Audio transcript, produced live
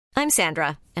I'm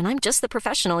Sandra, and I'm just the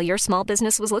professional your small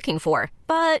business was looking for.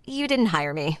 But you didn't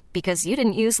hire me because you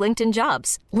didn't use LinkedIn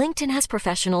Jobs. LinkedIn has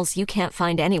professionals you can't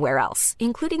find anywhere else,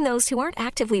 including those who aren't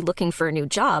actively looking for a new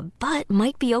job, but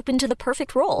might be open to the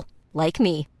perfect role, like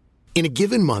me. In a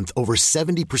given month, over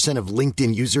 70% of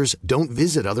LinkedIn users don't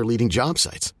visit other leading job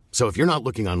sites. So if you're not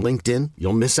looking on LinkedIn,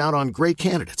 you'll miss out on great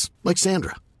candidates like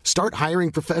Sandra. Start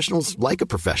hiring professionals like a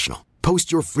professional.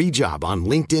 Post your free job on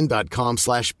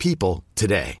linkedin.com/people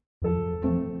today.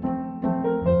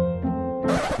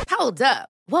 Hold up.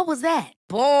 What was that?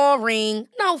 Boring.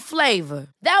 No flavor.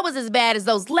 That was as bad as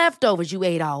those leftovers you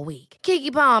ate all week.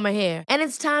 Keke Palmer here, and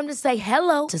it's time to say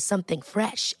hello to something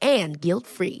fresh and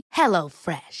guilt-free. Hello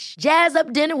Fresh. Jazz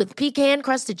up dinner with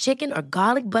pecan-crusted chicken or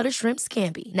garlic butter shrimp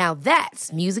scampi. Now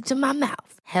that's music to my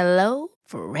mouth. Hello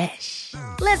Fresh.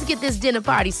 Let's get this dinner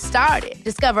party started.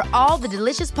 Discover all the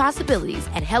delicious possibilities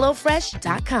at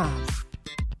hellofresh.com.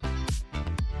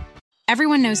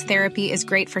 Everyone knows therapy is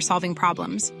great for solving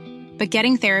problems. But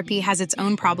getting therapy has its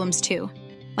own problems too,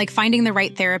 like finding the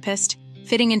right therapist,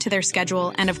 fitting into their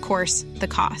schedule, and of course, the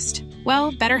cost.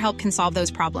 Well, BetterHelp can solve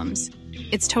those problems.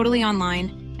 It's totally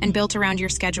online and built around your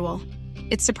schedule.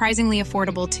 It's surprisingly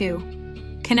affordable too.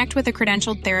 Connect with a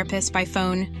credentialed therapist by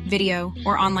phone, video,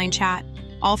 or online chat,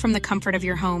 all from the comfort of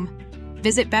your home.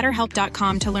 Visit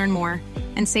BetterHelp.com to learn more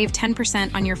and save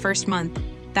 10% on your first month.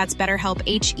 That's BetterHelp,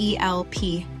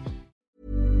 H-E-L-P.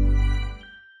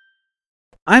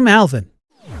 I'm Alvin.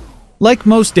 Like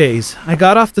most days, I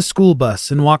got off the school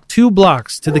bus and walked 2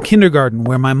 blocks to the kindergarten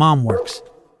where my mom works.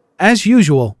 As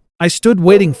usual, I stood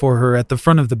waiting for her at the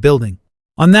front of the building.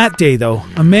 On that day, though,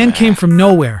 a man came from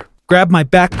nowhere, grabbed my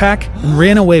backpack, and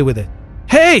ran away with it.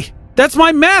 "Hey, that's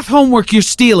my math homework you're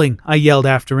stealing," I yelled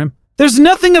after him. "There's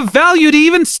nothing of value to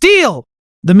even steal!"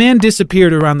 The man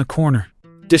disappeared around the corner.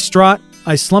 Distraught,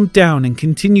 I slumped down and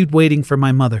continued waiting for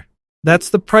my mother. That's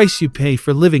the price you pay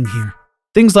for living here.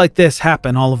 Things like this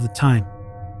happen all of the time.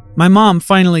 My mom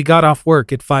finally got off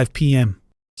work at 5 p.m.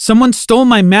 "Someone stole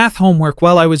my math homework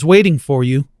while I was waiting for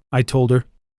you," I told her.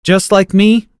 Just like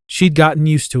me, she'd gotten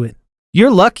used to it.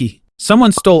 "You're lucky.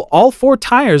 Someone stole all 4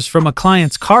 tires from a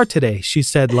client's car today," she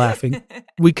said, laughing.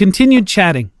 We continued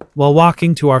chatting while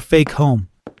walking to our fake home.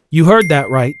 "You heard that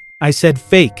right. I said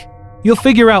fake. You'll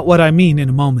figure out what I mean in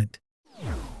a moment."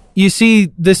 You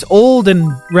see, this old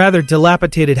and rather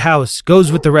dilapidated house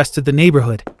goes with the rest of the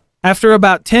neighborhood. After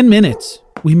about 10 minutes,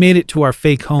 we made it to our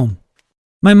fake home.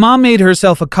 My mom made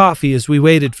herself a coffee as we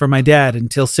waited for my dad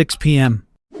until 6 p.m.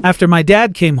 After my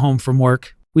dad came home from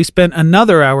work, we spent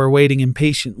another hour waiting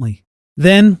impatiently.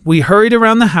 Then we hurried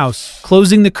around the house,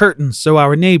 closing the curtains so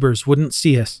our neighbors wouldn't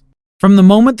see us. From the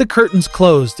moment the curtains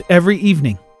closed every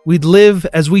evening, we'd live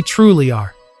as we truly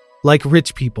are, like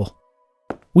rich people.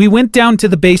 We went down to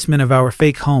the basement of our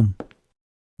fake home.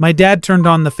 My dad turned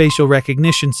on the facial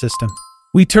recognition system.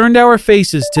 We turned our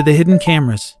faces to the hidden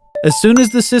cameras. As soon as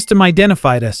the system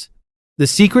identified us, the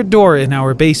secret door in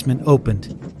our basement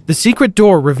opened. The secret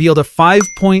door revealed a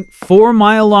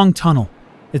 5.4-mile-long tunnel.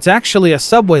 It's actually a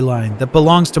subway line that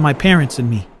belongs to my parents and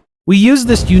me. We use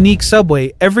this unique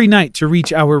subway every night to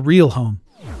reach our real home.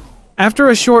 After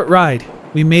a short ride,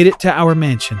 we made it to our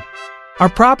mansion. Our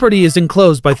property is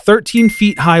enclosed by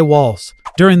 13-feet-high walls.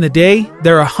 During the day,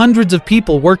 there are hundreds of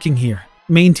people working here,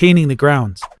 maintaining the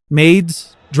grounds.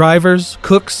 Maids, drivers,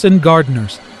 cooks, and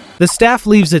gardeners. The staff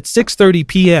leaves at 6:30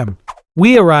 p.m.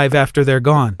 We arrive after they're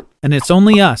gone, and it's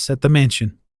only us at the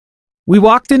mansion. We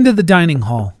walked into the dining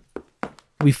hall.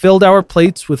 We filled our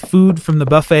plates with food from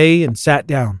the buffet and sat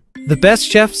down. The best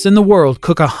chefs in the world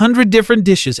cook 100 different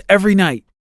dishes every night.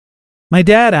 My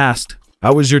dad asked,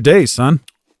 "How was your day, son?"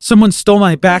 "Someone stole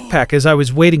my backpack as I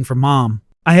was waiting for Mom.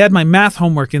 I had my math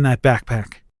homework in that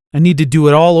backpack. I need to do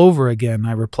it all over again,"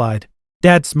 I replied.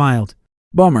 Dad smiled.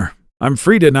 "Bummer. I'm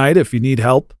free tonight if you need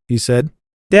help," he said.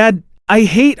 "Dad, I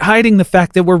hate hiding the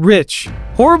fact that we're rich.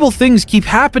 Horrible things keep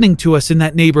happening to us in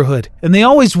that neighborhood, and they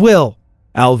always will."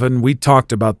 "Alvin, we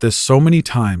talked about this so many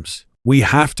times. We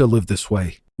have to live this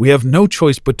way. We have no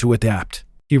choice but to adapt,"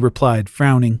 he replied,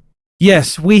 frowning.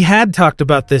 Yes, we had talked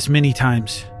about this many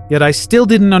times. Yet I still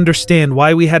didn't understand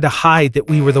why we had to hide that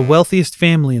we were the wealthiest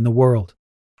family in the world.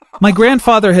 My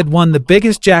grandfather had won the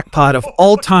biggest jackpot of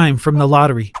all time from the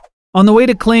lottery. On the way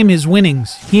to claim his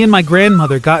winnings, he and my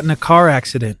grandmother got in a car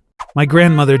accident. My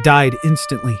grandmother died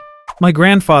instantly. My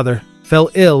grandfather fell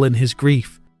ill in his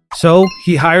grief. So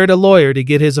he hired a lawyer to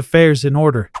get his affairs in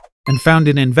order and found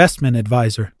an investment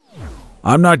advisor.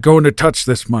 "I'm not going to touch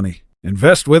this money.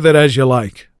 Invest with it as you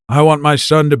like. I want my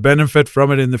son to benefit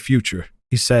from it in the future,"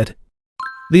 he said.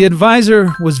 The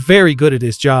advisor was very good at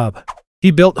his job. He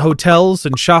built hotels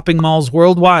and shopping malls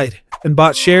worldwide and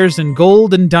bought shares in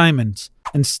gold and diamonds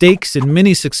and stakes in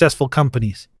many successful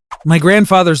companies. My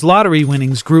grandfather's lottery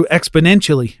winnings grew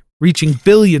exponentially, reaching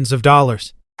billions of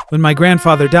dollars. When my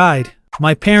grandfather died,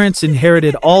 my parents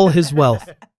inherited all his wealth.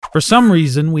 For some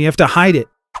reason, we have to hide it.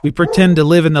 We pretend to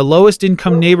live in the lowest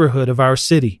income neighborhood of our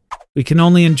city. We can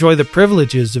only enjoy the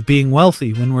privileges of being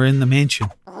wealthy when we're in the mansion.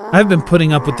 I've been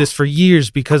putting up with this for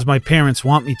years because my parents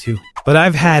want me to, but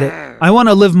I've had it. I want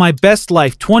to live my best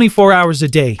life 24 hours a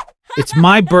day. It's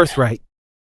my birthright.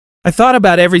 I thought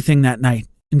about everything that night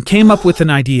and came up with an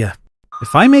idea.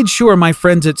 If I made sure my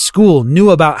friends at school knew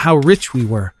about how rich we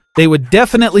were, they would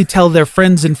definitely tell their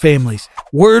friends and families.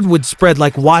 Word would spread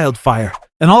like wildfire,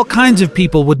 and all kinds of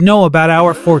people would know about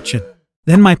our fortune.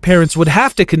 Then my parents would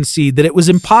have to concede that it was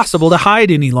impossible to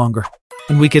hide any longer,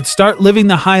 and we could start living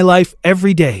the high life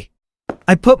every day.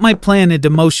 I put my plan into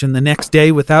motion the next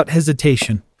day without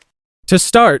hesitation. To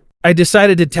start, I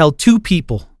decided to tell 2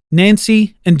 people,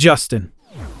 Nancy and Justin.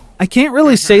 I can't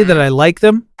really say that I like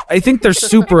them. I think they're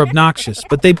super obnoxious,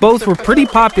 but they both were pretty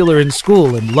popular in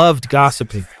school and loved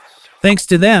gossiping. Thanks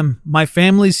to them, my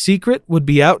family's secret would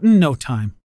be out in no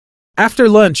time. After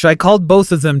lunch, I called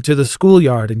both of them to the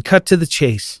schoolyard and cut to the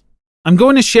chase. I'm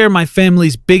going to share my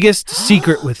family's biggest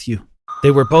secret with you. They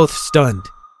were both stunned.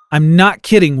 I'm not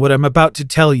kidding what I'm about to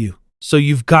tell you, so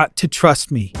you've got to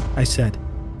trust me, I said.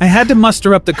 I had to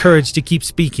muster up the courage to keep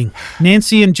speaking.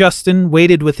 Nancy and Justin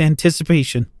waited with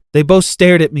anticipation. They both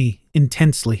stared at me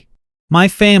intensely. My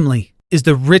family is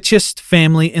the richest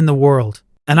family in the world,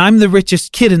 and I'm the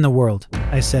richest kid in the world,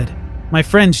 I said. My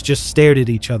friends just stared at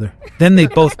each other. Then they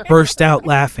both burst out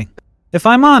laughing. If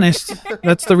I'm honest,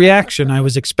 that's the reaction I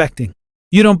was expecting.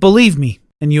 You don't believe me,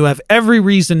 and you have every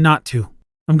reason not to.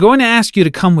 I'm going to ask you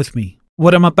to come with me.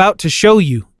 What I'm about to show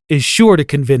you is sure to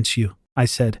convince you, I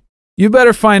said. You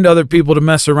better find other people to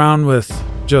mess around with,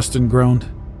 Justin groaned.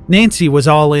 Nancy was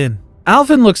all in.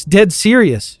 Alvin looks dead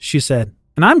serious, she said,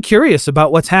 and I'm curious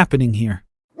about what's happening here.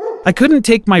 I couldn't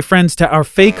take my friends to our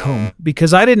fake home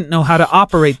because I didn't know how to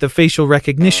operate the facial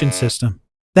recognition system.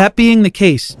 That being the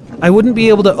case, I wouldn't be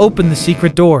able to open the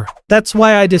secret door. That's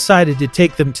why I decided to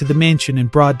take them to the mansion in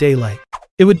broad daylight.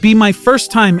 It would be my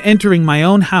first time entering my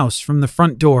own house from the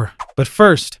front door, but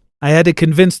first, I had to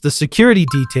convince the security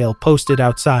detail posted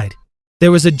outside.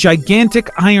 There was a gigantic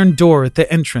iron door at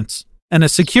the entrance and a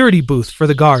security booth for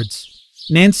the guards.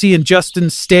 Nancy and Justin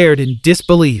stared in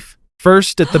disbelief,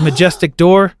 first at the majestic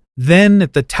door, then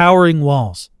at the towering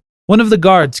walls. One of the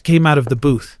guards came out of the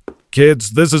booth.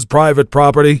 Kids, this is private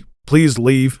property. Please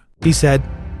leave, he said.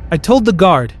 I told the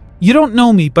guard, you don't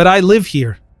know me, but I live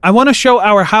here. I want to show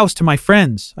our house to my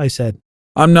friends, I said.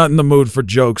 I'm not in the mood for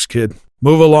jokes, kid.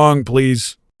 Move along,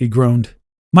 please, he groaned.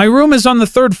 My room is on the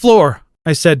 3rd floor,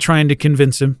 I said, trying to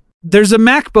convince him. There's a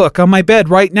MacBook on my bed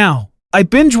right now. I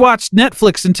binge-watched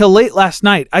Netflix until late last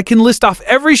night. I can list off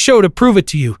every show to prove it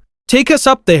to you. Take us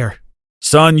up there.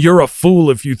 Son, you're a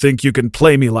fool if you think you can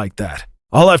play me like that.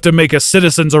 I'll have to make a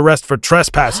citizen's arrest for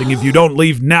trespassing if you don't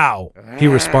leave now, he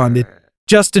responded.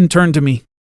 Justin turned to me.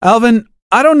 Alvin,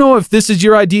 I don't know if this is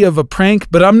your idea of a prank,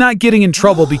 but I'm not getting in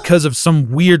trouble because of some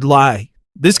weird lie.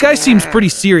 This guy seems pretty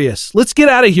serious. Let's get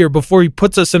out of here before he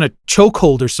puts us in a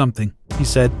chokehold or something, he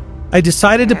said. I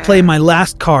decided to play my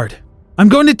last card. I'm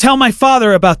going to tell my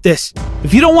father about this.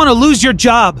 If you don't want to lose your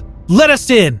job, let us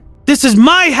in. This is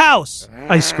my house,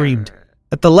 I screamed.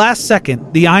 At the last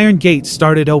second, the iron gate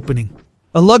started opening.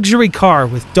 A luxury car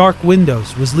with dark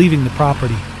windows was leaving the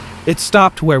property. It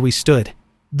stopped where we stood.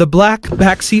 The black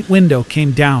backseat window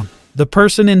came down. The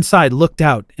person inside looked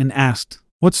out and asked,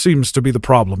 What seems to be the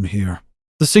problem here?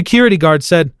 The security guard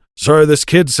said, Sir, this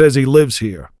kid says he lives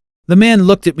here. The man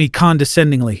looked at me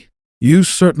condescendingly. You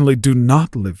certainly do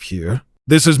not live here.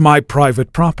 This is my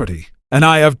private property, and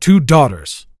I have 2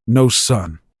 daughters, no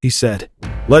son, he said.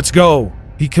 Let's go,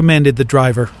 he commanded the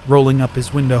driver, rolling up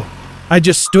his window. I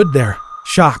just stood there,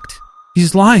 shocked.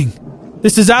 He's lying.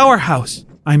 This is our house,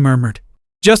 I murmured.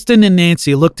 Justin and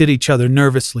Nancy looked at each other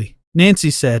nervously. Nancy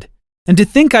said, And to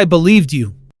think I believed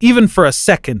you, even for a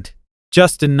second.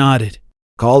 Justin nodded.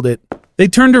 Called it. They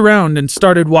turned around and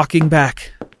started walking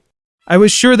back. I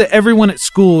was sure that everyone at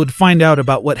school would find out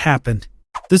about what happened.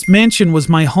 This mansion was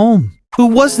my home. Who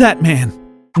was that man?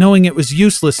 Knowing it was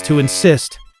useless to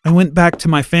insist, I went back to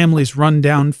my family's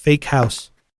run-down fake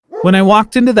house. When I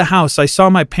walked into the house, I saw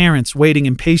my parents waiting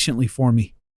impatiently for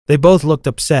me. They both looked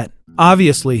upset.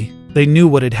 Obviously, they knew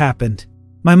what had happened.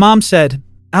 My mom said,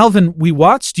 Alvin, we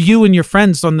watched you and your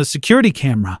friends on the security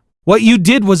camera. What you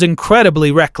did was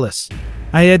incredibly reckless.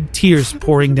 I had tears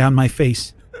pouring down my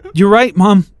face. You're right,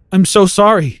 Mom. I'm so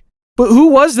sorry. But who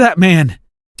was that man?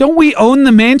 Don't we own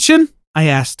the mansion? I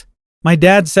asked. My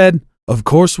dad said, Of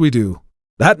course we do.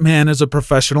 That man is a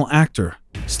professional actor.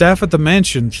 Staff at the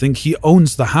mansion think he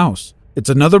owns the house. It's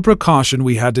another precaution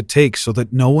we had to take so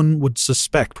that no one would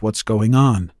suspect what's going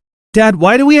on. Dad,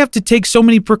 why do we have to take so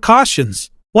many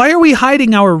precautions? Why are we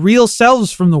hiding our real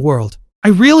selves from the world? I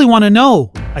really want to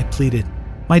know, I pleaded.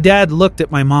 My dad looked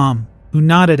at my mom, who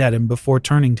nodded at him before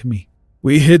turning to me.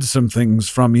 We hid some things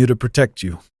from you to protect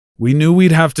you. We knew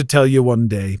we'd have to tell you one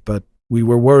day, but we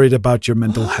were worried about your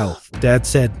mental health, Dad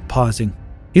said, pausing.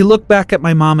 He looked back at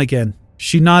my mom again.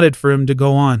 She nodded for him to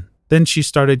go on. Then she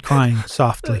started crying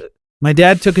softly. My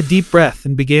dad took a deep breath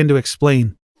and began to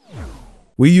explain.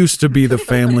 We used to be the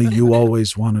family you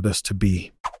always wanted us to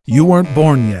be. You weren't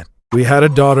born yet. We had a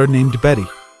daughter named Betty.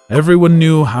 Everyone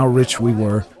knew how rich we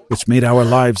were, which made our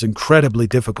lives incredibly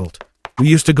difficult. We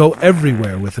used to go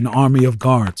everywhere with an army of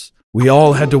guards. We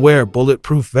all had to wear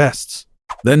bulletproof vests.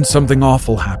 Then something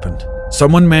awful happened.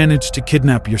 Someone managed to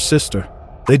kidnap your sister.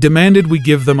 They demanded we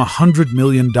give them $100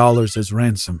 million as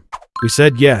ransom. We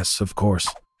said yes, of course,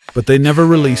 but they never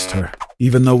released her,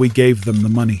 even though we gave them the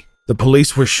money. The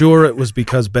police were sure it was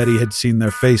because Betty had seen their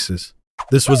faces.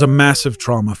 This was a massive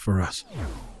trauma for us.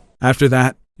 After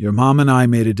that, your mom and I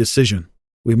made a decision.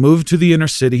 We moved to the inner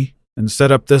city and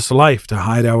set up this life to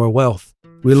hide our wealth.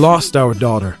 We lost our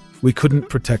daughter. We couldn't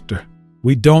protect her.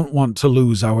 We don't want to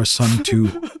lose our son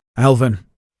too. Alvin,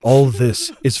 all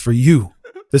this is for you.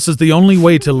 This is the only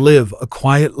way to live a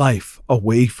quiet life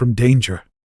away from danger.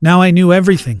 Now I knew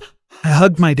everything. I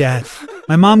hugged my dad.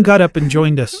 My mom got up and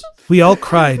joined us. We all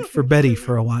cried for Betty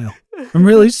for a while. I'm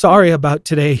really sorry about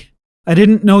today. I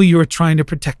didn't know you were trying to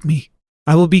protect me.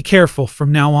 I will be careful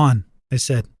from now on, I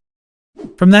said.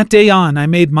 From that day on, I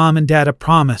made Mom and Dad a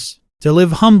promise to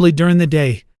live humbly during the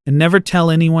day and never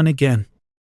tell anyone again.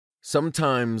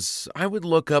 Sometimes I would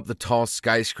look up the tall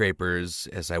skyscrapers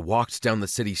as I walked down the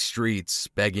city streets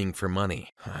begging for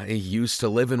money. I used to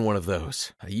live in one of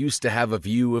those. I used to have a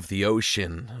view of the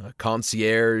ocean, a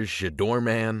concierge, a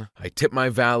doorman. I tipped my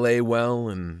valet well,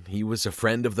 and he was a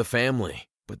friend of the family.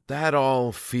 But that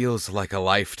all feels like a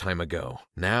lifetime ago.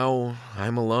 Now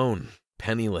I'm alone,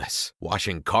 penniless,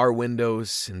 washing car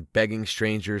windows and begging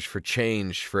strangers for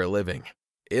change for a living.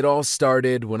 It all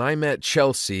started when I met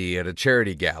Chelsea at a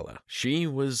charity gala. She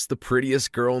was the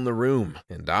prettiest girl in the room,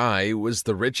 and I was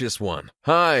the richest one.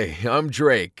 Hi, I'm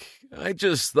Drake. I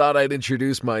just thought I'd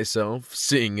introduce myself,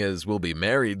 seeing as we'll be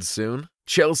married soon.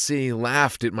 Chelsea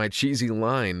laughed at my cheesy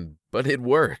line, but it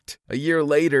worked. A year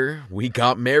later, we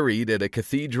got married at a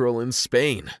cathedral in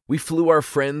Spain. We flew our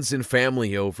friends and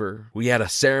family over. We had a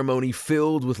ceremony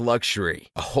filled with luxury.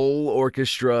 A whole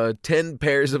orchestra, 10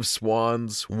 pairs of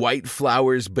swans, white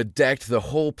flowers bedecked the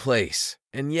whole place.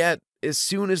 And yet, as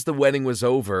soon as the wedding was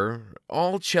over,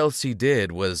 all Chelsea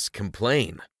did was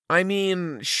complain. I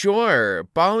mean, sure,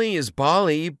 Bali is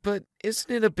Bali, but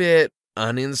isn't it a bit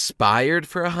uninspired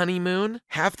for a honeymoon?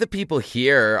 Half the people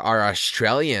here are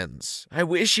Australians. I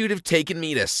wish you'd have taken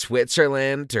me to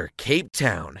Switzerland or Cape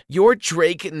Town. You're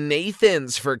Drake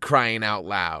Nathans, for crying out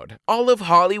loud. All of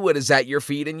Hollywood is at your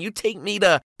feet and you take me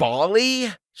to Bali?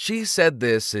 She said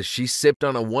this as she sipped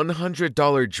on a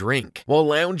 $100 drink while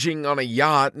lounging on a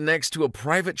yacht next to a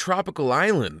private tropical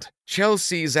island.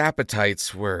 Chelsea's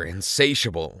appetites were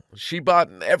insatiable. She bought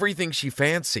everything she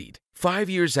fancied.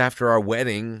 5 years after our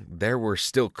wedding, there were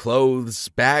still clothes,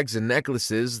 bags, and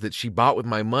necklaces that she bought with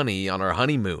my money on our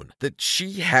honeymoon that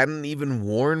she hadn't even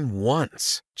worn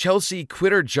once. Chelsea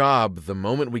quit her job the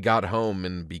moment we got home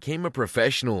and became a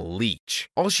professional leech.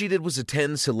 All she did was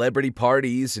attend celebrity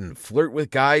parties and flirt with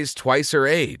guys twice her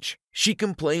age. She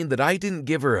complained that I didn't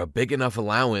give her a big enough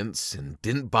allowance and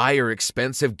didn't buy her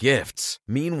expensive gifts.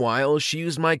 Meanwhile, she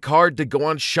used my card to go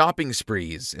on shopping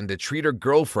sprees and to treat her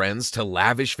girlfriends to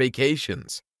lavish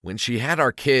vacations. When she had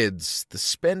our kids, the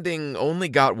spending only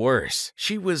got worse.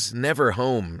 She was never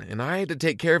home, and I had to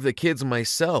take care of the kids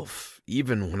myself,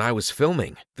 even when I was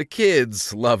filming. The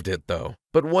kids loved it, though.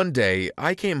 But one day,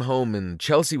 I came home and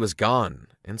Chelsea was gone,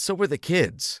 and so were the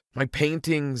kids. My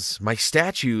paintings, my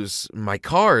statues, my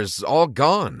cars, all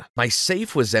gone. My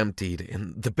safe was emptied,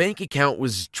 and the bank account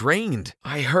was drained.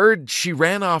 I heard she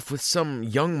ran off with some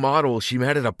young model she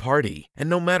met at a party, and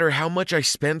no matter how much I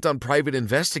spent on private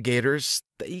investigators,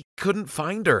 they couldn't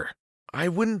find her. I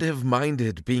wouldn't have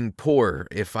minded being poor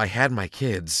if I had my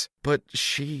kids, but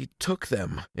she took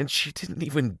them, and she didn't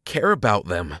even care about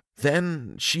them.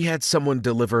 Then she had someone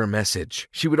deliver a message.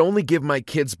 She would only give my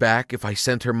kids back if I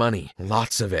sent her money,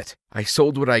 lots of it. I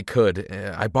sold what I could.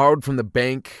 I borrowed from the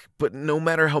bank, but no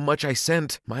matter how much I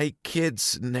sent, my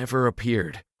kids never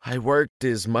appeared. I worked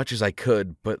as much as I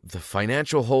could, but the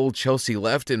financial hole Chelsea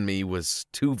left in me was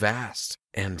too vast.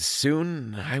 And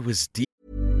soon, I was deep.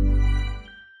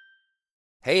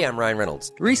 Hey, I'm Ryan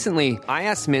Reynolds. Recently, I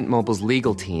asked Mint Mobile's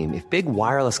legal team if big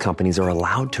wireless companies are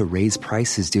allowed to raise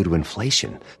prices due to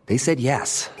inflation. They said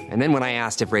yes. And then when I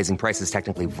asked if raising prices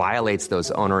technically violates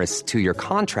those onerous two-year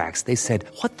contracts, they said,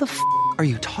 "What the f*** are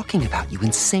you talking about, you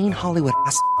insane Hollywood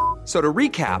ass?" So to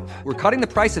recap, we're cutting the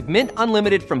price of Mint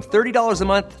Unlimited from $30 a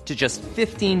month to just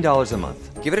 $15 a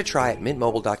month. Give it a try at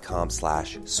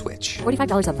mintmobile.com/switch.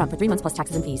 $45 up front for 3 months plus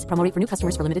taxes and fees. Promo rate for new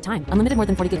customers for limited time. Unlimited more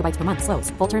than 40 gigabytes per month. Slows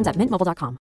full terms at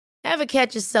mintmobile.com. Ever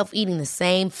catch yourself eating the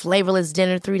same flavorless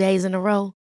dinner 3 days in a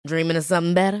row? Dreaming of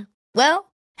something better?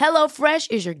 Well, HelloFresh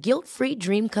is your guilt-free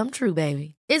dream come true,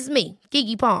 baby. It's me,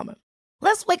 Keke Palmer.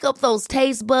 Let's wake up those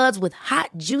taste buds with hot,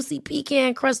 juicy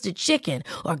pecan-crusted chicken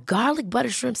or garlic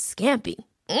butter shrimp scampi.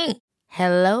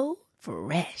 Hello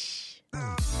Fresh.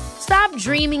 Stop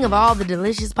dreaming of all the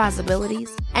delicious possibilities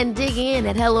and dig in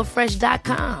at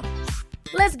HelloFresh.com.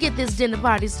 Let's get this dinner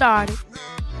party started.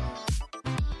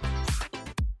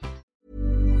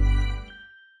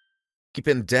 Deep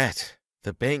in debt.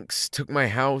 The banks took my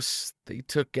house, they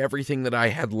took everything that I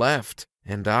had left,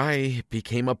 and I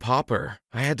became a pauper.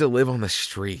 I had to live on the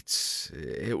streets.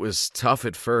 It was tough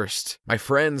at first. My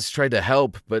friends tried to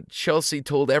help, but Chelsea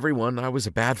told everyone I was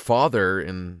a bad father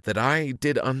and that I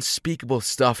did unspeakable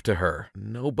stuff to her.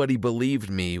 Nobody believed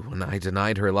me when I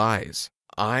denied her lies.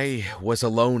 I was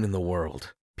alone in the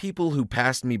world. People who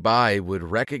passed me by would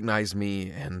recognize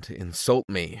me and insult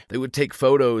me. They would take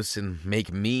photos and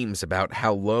make memes about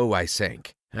how low I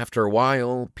sank. After a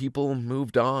while, people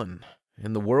moved on,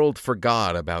 and the world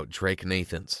forgot about Drake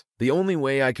Nathans. The only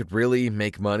way I could really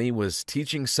make money was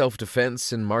teaching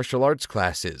self-defense and martial arts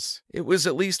classes. It was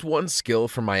at least one skill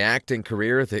from my acting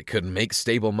career that could make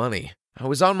stable money. I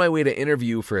was on my way to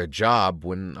interview for a job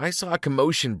when I saw a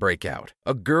commotion break out.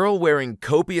 A girl wearing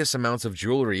copious amounts of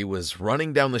jewelry was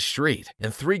running down the street,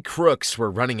 and 3 crooks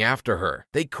were running after her.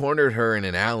 They cornered her in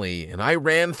an alley, and I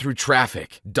ran through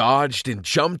traffic, dodged, and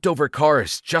jumped over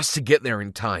cars just to get there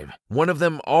in time. One of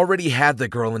them already had the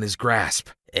girl in his grasp.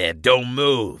 And don't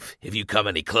move. If you come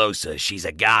any closer, she's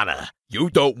a goner. You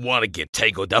don't want to get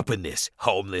tangled up in this,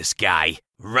 homeless guy.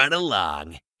 Run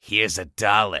along. Here's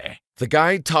 $1. The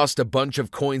guy tossed a bunch of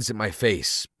coins at my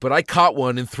face, but I caught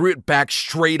one and threw it back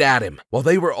straight at him. While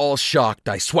they were all shocked,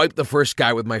 I swiped the first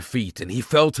guy with my feet and he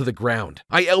fell to the ground.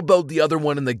 I elbowed the other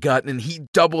one in the gut and he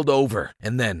doubled over.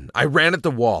 And then I ran at the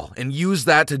wall and used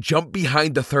that to jump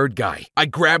behind the third guy. I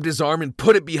grabbed his arm and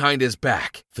put it behind his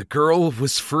back. The girl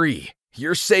was free.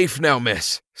 "You're safe now,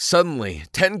 miss." Suddenly,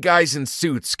 10 guys in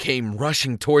suits came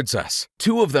rushing towards us.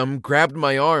 2 of them grabbed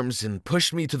my arms and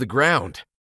pushed me to the ground.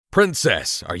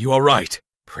 Princess, are you all right?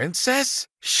 Princess?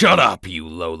 Shut up, you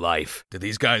lowlife. Did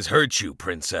these guys hurt you,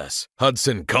 Princess?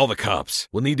 Hudson, call the cops.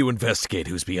 We'll need to investigate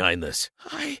who's behind this.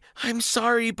 I'm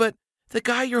sorry, but the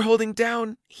guy you're holding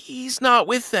down, he's not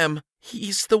with them.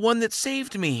 He's the one that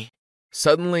saved me.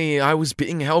 Suddenly, I was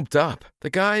being helped up. The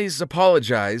guys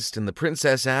apologized, and the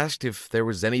princess asked if there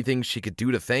was anything she could do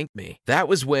to thank me. That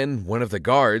was when one of the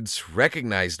guards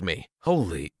recognized me.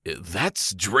 Holy,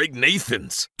 that's Drake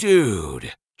Nathans.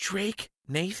 Dude. Drake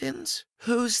Nathans?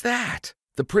 Who's that?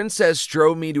 The princess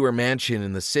drove me to her mansion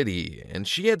in the city, and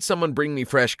she had someone bring me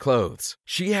fresh clothes.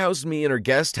 She housed me in her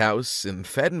guest house and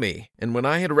fed me, and when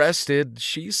I had rested,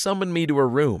 she summoned me to her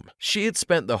room. She had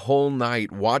spent the whole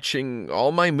night watching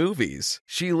all my movies.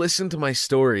 She listened to my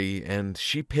story, and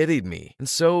she pitied me. And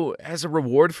so, as a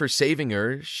reward for saving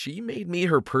her, she made me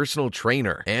her personal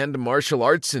trainer and martial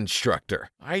arts instructor.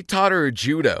 I taught her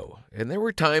judo, and there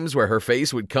were times where her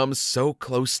face would come so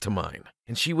close to mine.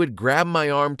 And she would grab my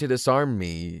arm to disarm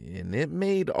me, and it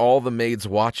made all the maids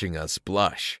watching us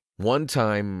blush. One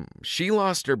time, she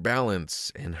lost her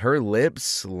balance, and her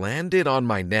lips landed on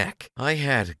my neck. I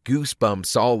had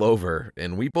goosebumps all over,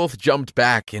 and we both jumped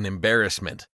back in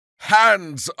embarrassment.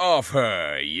 Hands off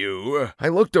her, you! I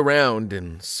looked around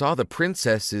and saw the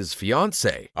princess's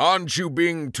fiancé. Aren't you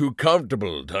being too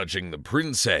comfortable touching the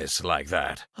princess like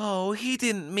that? Oh, he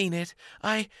didn't mean it.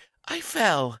 I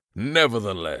fell.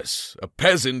 Nevertheless, a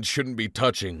peasant shouldn't be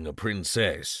touching a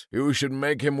princess. You should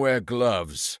make him wear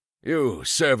gloves. You,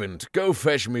 servant, go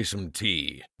fetch me some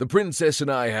tea. The princess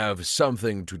and I have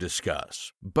something to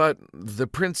discuss. But the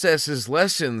princess's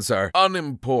lessons are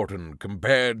unimportant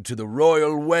compared to the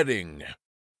royal wedding.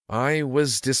 I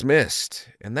was dismissed,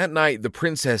 and that night the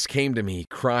princess came to me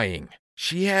crying.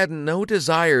 She had no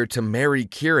desire to marry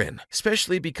Kieran,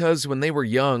 especially because when they were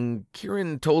young,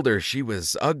 Kieran told her she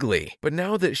was ugly. But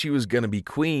now that she was gonna be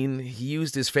queen, he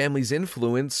used his family's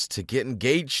influence to get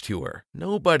engaged to her.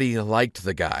 Nobody liked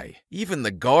the guy. Even the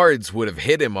guards would have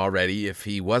hit him already if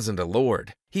he wasn't a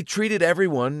lord. He treated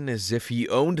everyone as if he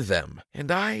owned them, and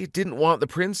I didn't want the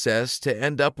princess to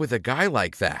end up with a guy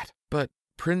like that. But,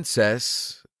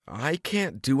 princess, I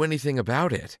can't do anything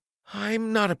about it.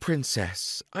 I'm not a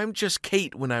princess. I'm just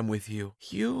Kate when I'm with you.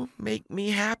 You make me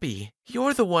happy.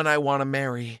 You're the one I want to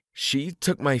marry. She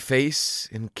took my face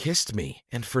and kissed me,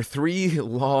 and for 3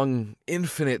 long,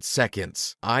 infinite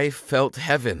seconds, I felt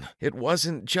heaven. It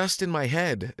wasn't just in my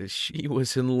head. She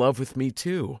was in love with me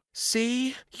too.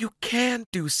 See? You can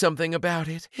do something about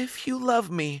it. If you love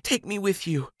me, take me with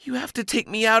you. You have to take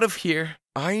me out of here.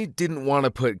 I didn't want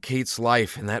to put Kate's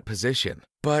life in that position.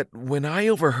 But when I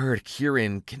overheard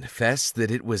Kieran confess that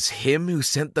it was him who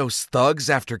sent those thugs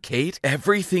after Kate,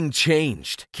 everything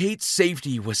changed. Kate's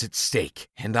safety was at stake,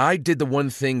 and I did the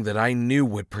one thing that I knew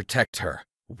would protect her.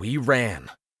 We ran.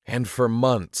 And for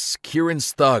months,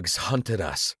 Kieran's thugs hunted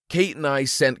us. Kate and I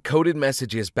sent coded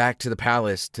messages back to the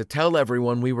palace to tell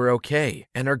everyone we were okay,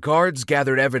 and our guards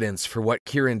gathered evidence for what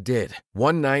Kieran did.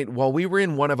 One night, while we were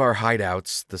in one of our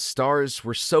hideouts, the stars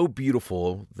were so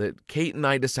beautiful that Kate and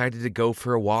I decided to go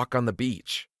for a walk on the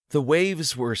beach. The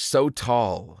waves were so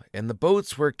tall, and the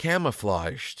boats were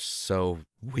camouflaged, so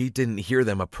we didn't hear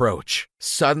them approach.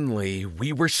 Suddenly,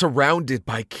 we were surrounded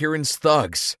by Kieran's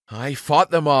thugs. I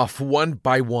fought them off one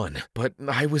by one, but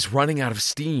I was running out of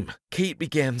steam. Kate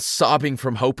began sobbing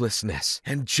from hopelessness,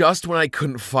 and just when I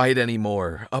couldn't fight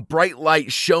anymore, a bright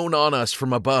light shone on us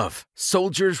from above.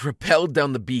 Soldiers rappelled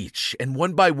down the beach, and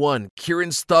one by one,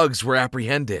 Kieran's thugs were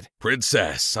apprehended.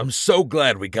 Princess, I'm so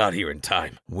glad we got here in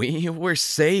time. We were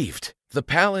saved. The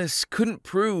palace couldn't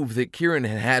prove that Kieran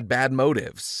had bad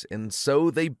motives, and so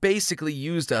they basically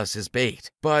used us as bait.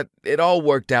 But it all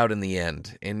worked out in the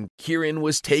end, and Kieran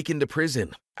was taken to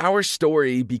prison. Our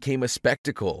story became a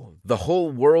spectacle. The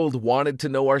whole world wanted to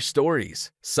know our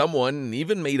stories. Someone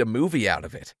even made a movie out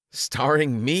of it,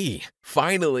 starring me.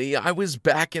 Finally, I was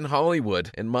back in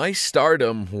Hollywood, and my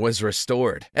stardom was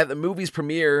restored. At the movie's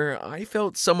premiere, I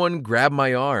felt someone grab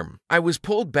my arm. I was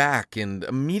pulled back, and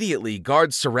immediately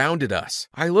guards surrounded us.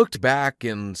 I looked back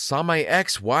and saw my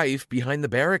ex-wife behind the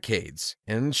barricades,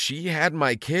 and she had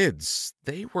my kids.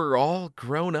 They were all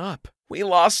grown up. We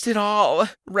lost it all.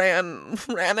 Ran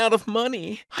out of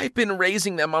money. I've been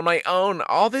raising them on my own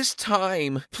all this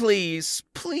time. Please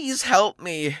help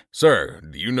me. Sir,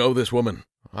 do you know this woman?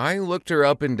 I looked her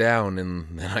up and down,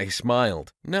 and then I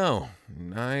smiled. No,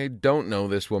 I don't know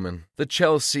this woman. The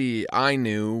Chelsea I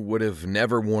knew would have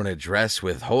never worn a dress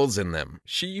with holes in them.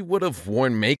 She would have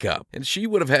worn makeup, and she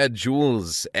would have had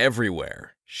jewels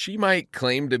everywhere. She might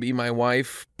claim to be my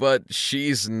wife, but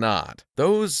she's not.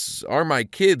 Those are my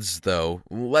kids, though.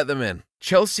 Let them in.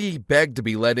 Chelsea begged to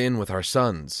be let in with our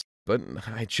sons, but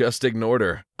I just ignored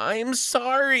her. I'm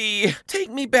sorry.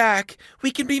 Take me back.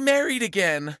 We can be married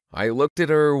again. I looked at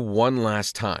her one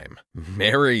last time.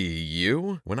 Marry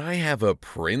you? When I have a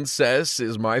princess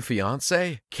as my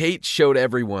fiancé? Kate showed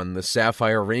everyone the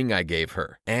sapphire ring I gave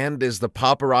her, and as the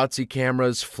paparazzi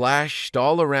cameras flashed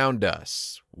all around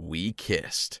us, we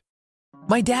kissed.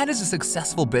 My dad is a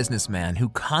successful businessman who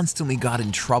constantly got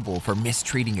in trouble for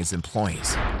mistreating his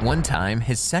employees. One time,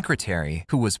 his secretary,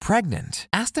 who was pregnant,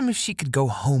 asked him if she could go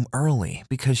home early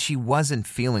because she wasn't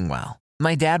feeling well.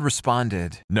 My dad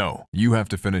responded, "No, you have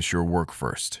to finish your work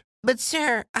first." "But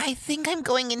sir, I think I'm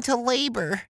going into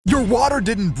labor." "Your water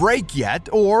didn't break yet,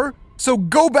 so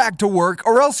go back to work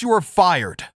or else you are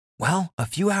fired." Well, a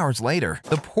few hours later,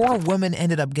 the poor woman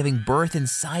ended up giving birth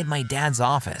inside my dad's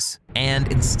office.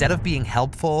 And instead of being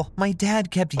helpful, my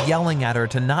dad kept yelling at her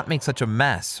to not make such a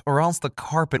mess or else the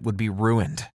carpet would be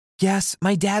ruined. Yes,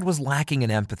 my dad was lacking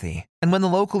in empathy. And when the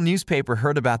local newspaper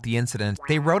heard about the incident,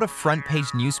 they wrote a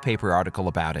front-page newspaper article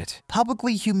about it,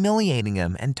 publicly humiliating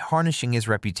him and tarnishing his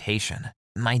reputation.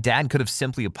 My dad could have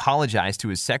simply apologized to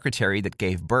his secretary that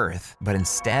gave birth, but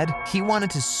instead, he wanted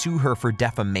to sue her for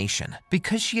defamation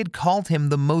because she had called him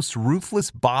the most ruthless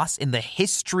boss in the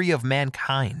history of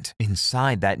mankind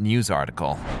inside that news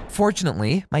article.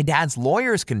 Fortunately, my dad's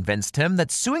lawyers convinced him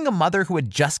that suing a mother who had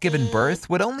just given birth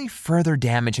would only further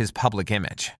damage his public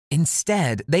image.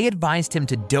 Instead, they advised him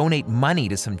to donate money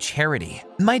to some charity.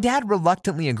 My dad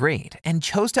reluctantly agreed and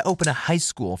chose to open a high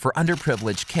school for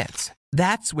underprivileged kids.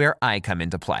 That's where I come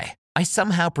into play. I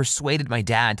somehow persuaded my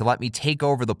dad to let me take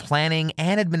over the planning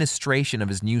and administration of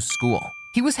his new school.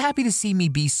 He was happy to see me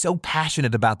be so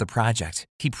passionate about the project.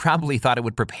 He probably thought it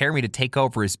would prepare me to take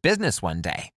over his business one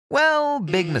day. Well,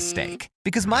 big mistake,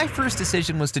 because my first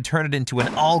decision was to turn it into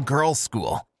an all-girls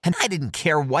school. And I didn't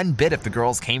care one bit if the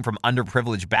girls came from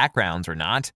underprivileged backgrounds or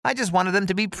not. I just wanted them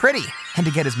to be pretty. And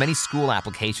to get as many school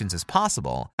applications as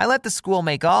possible, I let the school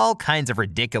make all kinds of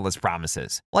ridiculous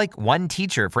promises, like one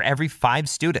teacher for every 5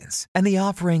 students, and the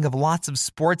offering of lots of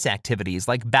sports activities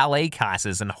like ballet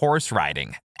classes and horse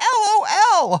riding.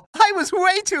 LOL! I was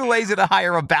way too lazy to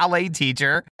hire a ballet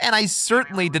teacher, and I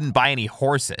certainly didn't buy any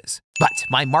horses. But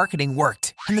my marketing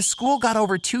worked, and the school got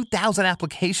over 2,000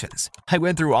 applications. I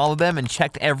went through all of them and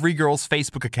checked every girl's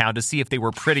Facebook account to see if they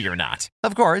were pretty or not.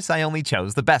 Of course, I only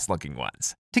chose the best-looking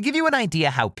ones. To give you an idea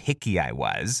how picky I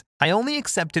was, I only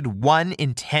accepted 1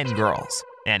 in 10 girls.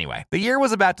 Anyway, the year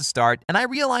was about to start, and I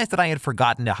realized that I had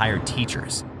forgotten to hire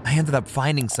teachers. I ended up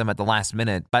finding some at the last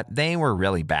minute, but they were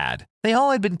really bad. They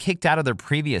all had been kicked out of their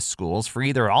previous schools for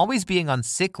either always being on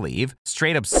sick leave,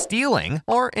 straight up stealing,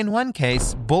 or in one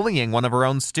case, bullying one of her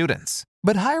own students.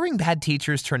 But hiring bad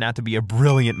teachers turned out to be a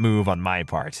brilliant move on my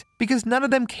part, because none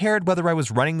of them cared whether I was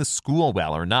running the school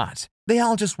well or not. They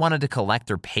all just wanted to collect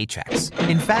their paychecks.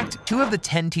 In fact, 2 of the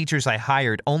 10 teachers I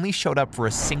hired only showed up for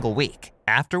a single week.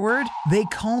 Afterward, they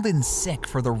called in sick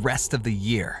for the rest of the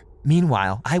year.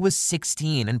 Meanwhile, I was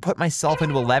 16 and put myself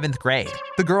into 11th grade.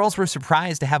 The girls were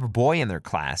surprised to have a boy in their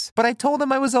class, but I told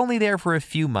them I was only there for a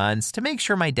few months to make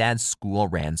sure my dad's school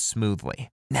ran smoothly.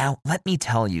 Now, let me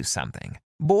tell you something.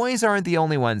 Boys aren't the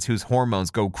only ones whose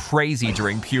hormones go crazy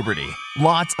during puberty.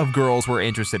 Lots of girls were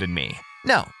interested in me.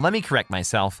 No, let me correct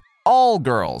myself. All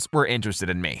girls were interested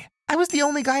in me. I was the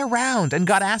only guy around and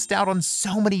got asked out on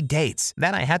so many dates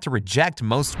that I had to reject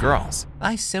most girls.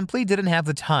 I simply didn't have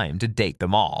the time to date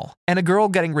them all. And a girl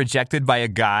getting rejected by a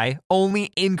guy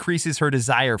only increases her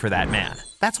desire for that man.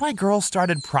 That's why girls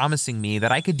started promising me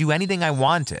that I could do anything I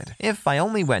wanted if I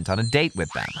only went on a date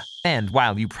with them. And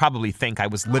while you probably think I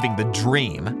was living the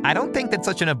dream, I don't think that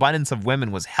such an abundance of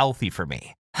women was healthy for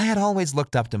me. I had always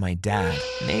looked up to my dad.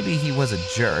 Maybe he was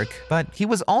a jerk, but he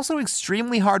was also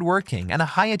extremely hardworking and a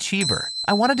high achiever.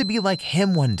 I wanted to be like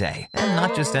him one day and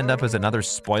not just end up as another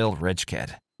spoiled rich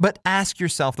kid. But ask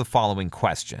yourself the following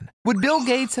question. Would Bill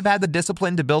Gates have had the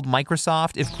discipline to build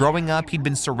Microsoft if growing up he'd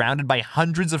been surrounded by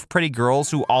hundreds of pretty girls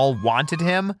who all wanted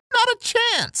him? Not a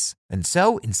chance! And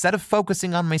so, instead of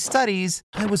focusing on my studies,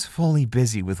 I was fully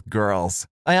busy with girls.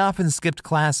 I often skipped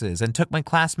classes and took my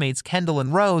classmates Kendall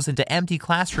and Rose into empty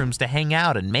classrooms to hang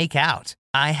out and make out.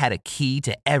 I had a key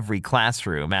to every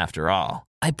classroom after all.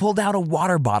 I pulled out a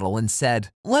water bottle and said,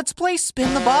 "Let's play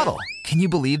spin the bottle." Can you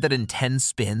believe that in 10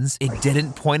 spins, it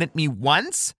didn't point at me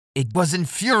once? It was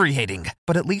infuriating,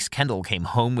 but at least Kendall came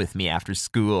home with me after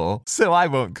school, so I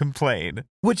won't complain.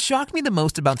 What shocked me the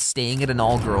most about staying at an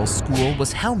all-girls school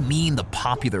was how mean the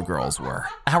popular girls were.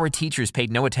 Our teachers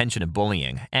paid no attention to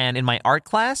bullying, and in my art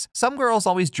class, some girls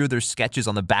always drew their sketches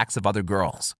on the backs of other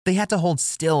girls. They had to hold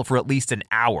still for at least an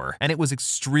hour, and it was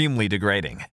extremely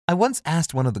degrading. I once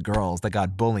asked one of the girls that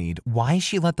got bullied why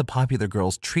she let the popular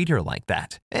girls treat her like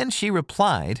that, and she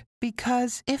replied,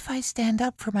 "Because if I stand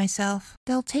up for myself,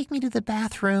 they'll take me to the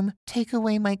bathroom, take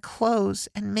away my clothes,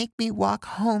 and make me walk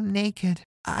home naked.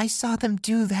 I saw them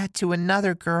do that to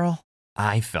another girl."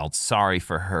 I felt sorry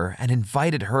for her and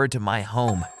invited her to my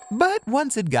home. But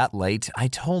once it got late, I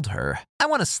told her, "I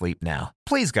want to sleep now.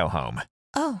 Please go home."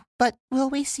 "Oh, but will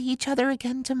we see each other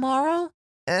again tomorrow?"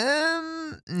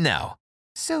 No.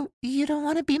 "So you don't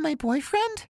want to be my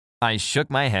boyfriend?" I shook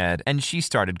my head and she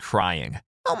started crying.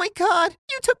 "Oh my God,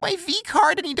 you took my V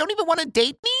card and you don't even want to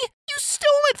date me? You stole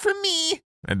it from me!"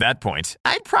 At that point,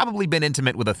 I'd probably been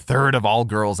intimate with a third of all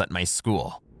girls at my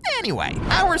school. Anyway,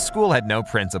 our school had no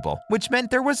principal, which meant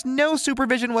there was no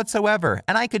supervision whatsoever,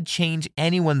 and I could change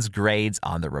anyone's grades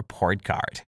on the report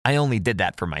card. I only did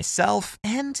that for myself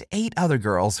and 8 other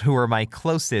girls who were my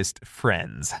closest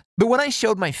friends. But when I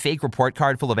showed my fake report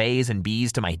card full of A's and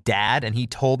B's to my dad and he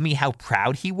told me how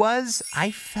proud he was,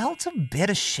 I felt a bit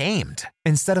ashamed.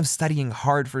 Instead of studying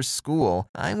hard for school,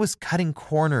 I was cutting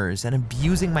corners and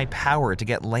abusing my power to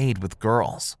get laid with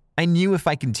girls. I knew if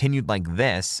I continued like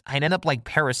this, I'd end up like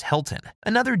Paris Hilton,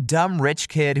 another dumb rich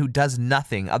kid who does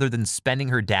nothing other than spending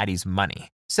her daddy's money.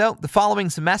 So the following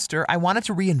semester, I wanted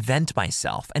to reinvent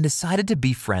myself and decided to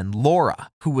befriend Laura,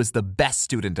 who was the best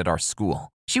student at our school.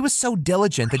 She was so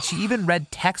diligent that she even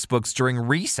read textbooks during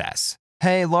recess.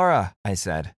 "Hey, Laura," I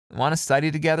said, "want to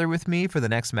study together with me for the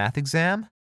next math exam?"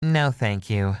 "No, thank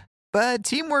you." "But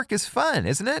teamwork is fun,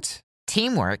 isn't it?"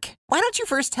 "Teamwork? Why don't you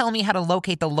first tell me how to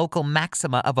locate the local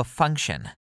maxima of a function?"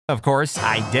 Of course,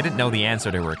 I didn't know the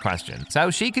answer to her question, so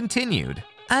she continued.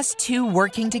 "Us two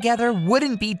working together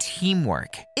wouldn't be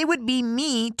teamwork. It would be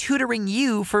me tutoring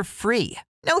you for free.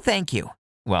 No, thank you."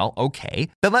 Well, okay,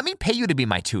 then let me pay you to be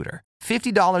my tutor.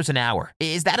 $50 an hour.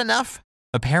 Is that enough?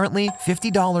 Apparently,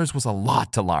 $50 was a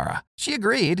lot to Lara. She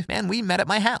agreed, and we met at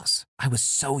my house. I was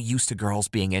so used to girls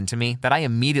being into me that I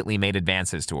immediately made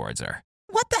advances towards her.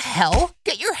 What the hell?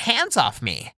 Get your hands off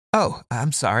me. Oh,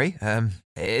 I'm sorry.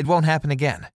 It won't happen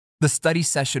again. The study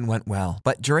session went well,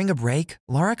 but during a break,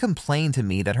 Lara complained to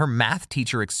me that her math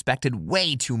teacher expected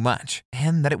way too much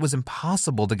and that it was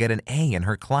impossible to get an A in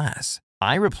her class.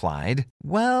 I replied,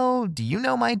 well, do you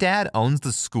know my dad owns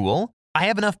the school? I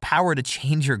have enough power to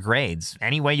change your grades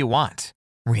any way you want.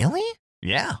 Really?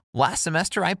 Yeah. Last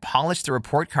semester, I polished the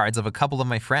report cards of a couple of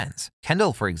my friends.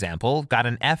 Kendall, for example, got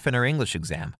an F in her English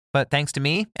exam, but thanks to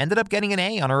me, ended up getting an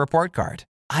A on her report card.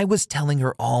 I was telling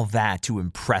her all that to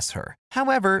impress her.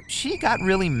 However, she got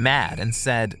really mad and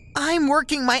said, I'm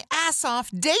working my ass off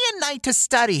day and night to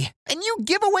study, and you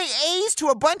give away A's to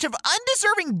a bunch of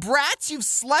undeserving brats you've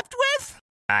slept with?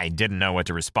 I didn't know what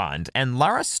to respond, and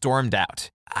Lara stormed out.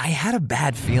 I had a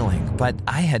bad feeling, but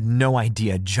I had no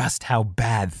idea just how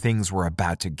bad things were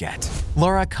about to get.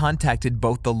 Laura contacted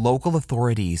both the local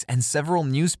authorities and several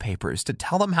newspapers to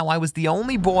tell them how I was the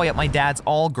only boy at my dad's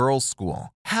all-girls school,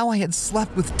 how I had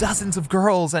slept with dozens of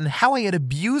girls, and how I had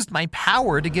abused my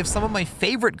power to give some of my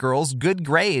favorite girls good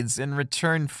grades in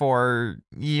return for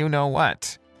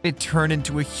you-know-what. It turned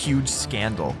into a huge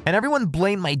scandal, and everyone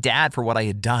blamed my dad for what I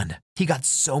had done. He got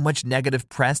so much negative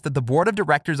press that the board of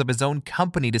directors of his own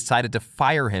company decided to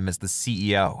fire him as the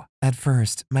CEO. At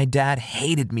first, my dad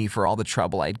hated me for all the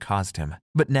trouble I had caused him.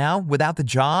 But now, without the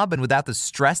job and without the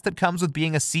stress that comes with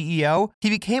being a CEO, he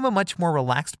became a much more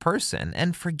relaxed person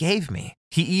and forgave me.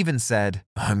 He even said,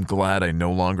 I'm glad I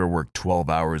no longer work 12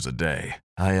 hours a day.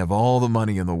 I have all the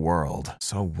money in the world,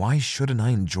 so why shouldn't I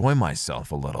enjoy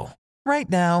myself a little?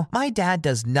 Right now, my dad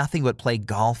does nothing but play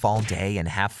golf all day and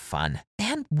have fun.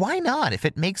 And why not if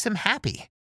it makes him happy?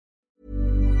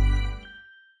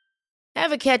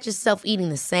 Ever catch yourself eating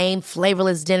the same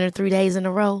flavorless dinner 3 days in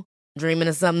a row? Dreaming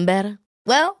of something better?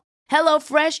 Well,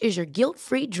 HelloFresh is your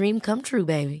guilt-free dream come true,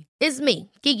 baby. It's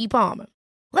me, Keke Palmer.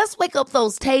 Let's wake up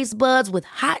those taste buds with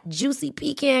hot, juicy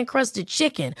pecan-crusted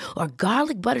chicken or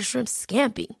garlic butter shrimp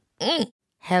scampi.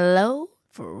 Hello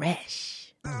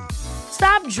Fresh.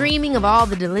 Stop dreaming of all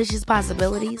the delicious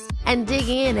possibilities and dig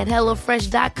in at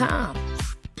HelloFresh.com.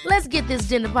 Let's get this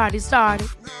dinner party started.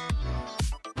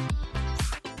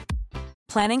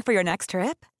 Planning for your next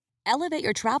trip? Elevate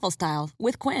your travel style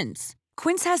with Quince.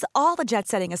 Quince has all the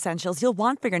jet-setting essentials you'll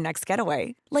want for your next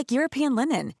getaway, like European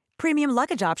linen, premium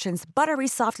luggage options, buttery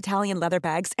soft Italian leather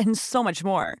bags, and so much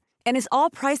more. And is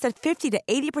all priced at 50 to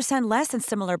 80% less than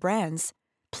similar brands.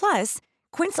 Plus,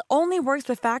 Quince only works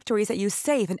with factories that use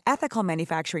safe and ethical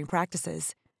manufacturing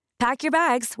practices. Pack your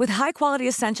bags with high-quality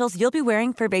essentials you'll be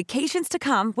wearing for vacations to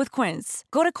come with Quince.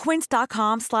 Go to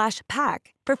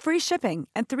quince.com/pack for free shipping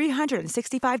and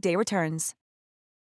 365-day returns.